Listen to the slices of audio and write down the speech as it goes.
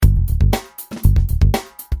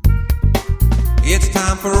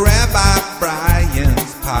time for Rabbi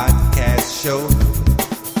Brian's podcast show.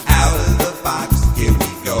 Out of the box, here we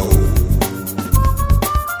go.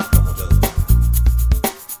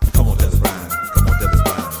 Come on, tell us Brian. Come on, tell us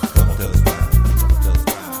Brian. Come on, tell us Brian.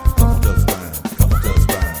 Come on, tell us Brian. Come on, tell us Brian. Come on, tell us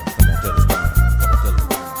Brian. Come on, tell us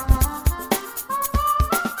Brian.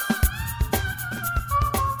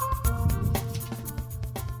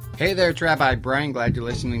 Hey there, it's Rabbi Brian. Glad you're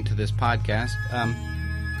listening to this podcast.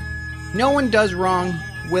 No one does wrong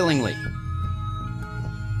willingly.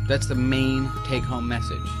 That's the main take-home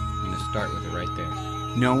message. I'm going to start with it right there.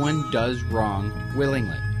 No one does wrong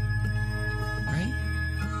willingly. Right?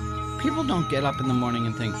 People don't get up in the morning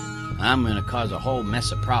and think, I'm going to cause a whole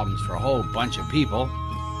mess of problems for a whole bunch of people.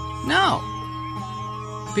 No.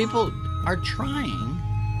 People are trying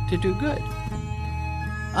to do good.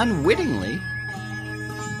 Unwittingly,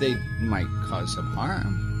 they might cause some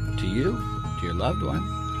harm to you, to your loved one.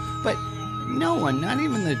 But no one, not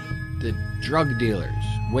even the drug dealers,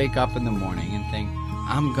 wake up in the morning and think,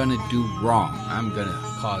 I'm going to do wrong. I'm going to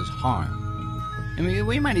cause harm. I mean,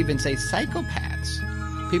 we might even say psychopaths,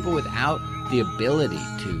 people without the ability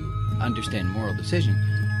to understand moral decision.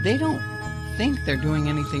 They don't think they're doing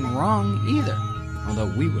anything wrong either.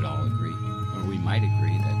 Although we would all agree, or we might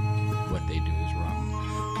agree, that what they do is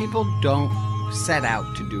wrong. People don't set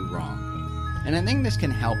out to do wrong. And I think this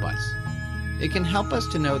can help us. It can help us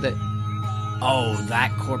to know that, oh,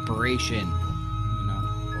 that corporation,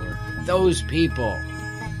 or those people,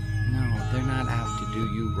 no, they're not out to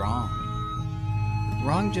do you wrong.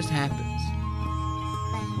 Wrong just happens.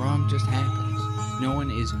 Wrong just happens. No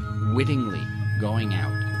one is wittingly going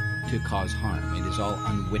out to cause harm. It is all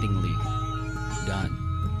unwittingly done.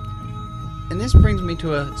 And this brings me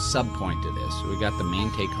to a sub-point to this. We got the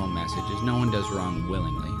main take-home message is no one does wrong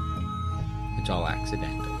willingly. It's all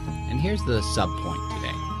accidental. And here's the sub-point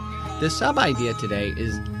today. The sub-idea today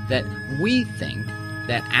is that we think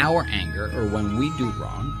that our anger, or when we do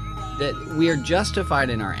wrong, that we are justified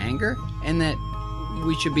in our anger and that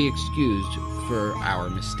we should be excused for our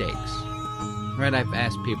mistakes. Right? I've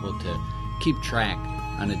asked people to keep track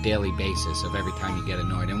on a daily basis of every time you get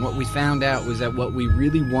annoyed. And what we found out was that what we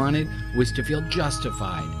really wanted was to feel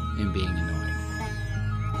justified in being annoyed.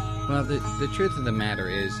 Well, the truth of the matter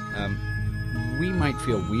is, we might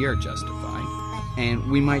feel we are justified,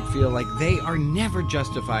 and we might feel like they are never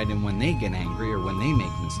justified in when they get angry or when they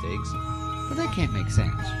make mistakes. But that can't make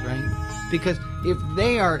sense, right? Because if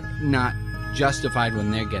they are not justified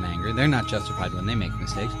when they get angry, they're not justified when they make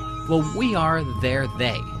mistakes, well, we are their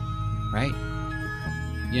they, right?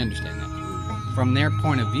 You understand that? From their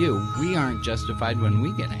point of view, we aren't justified when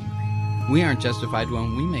we get angry. We aren't justified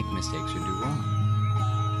when we make mistakes or do wrong.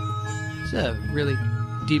 It's a really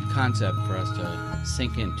deep concept for us to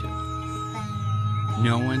sink into.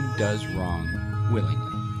 No one does wrong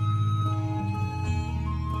willingly.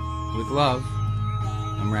 With love,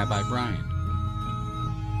 I'm Rabbi Brian.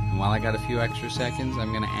 And while I got a few extra seconds,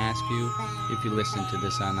 I'm going to ask you, if you listen to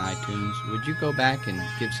this on iTunes, would you go back and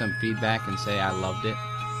give some feedback and say I loved it?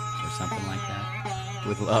 Or something like that.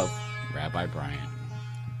 With love, Rabbi Brian.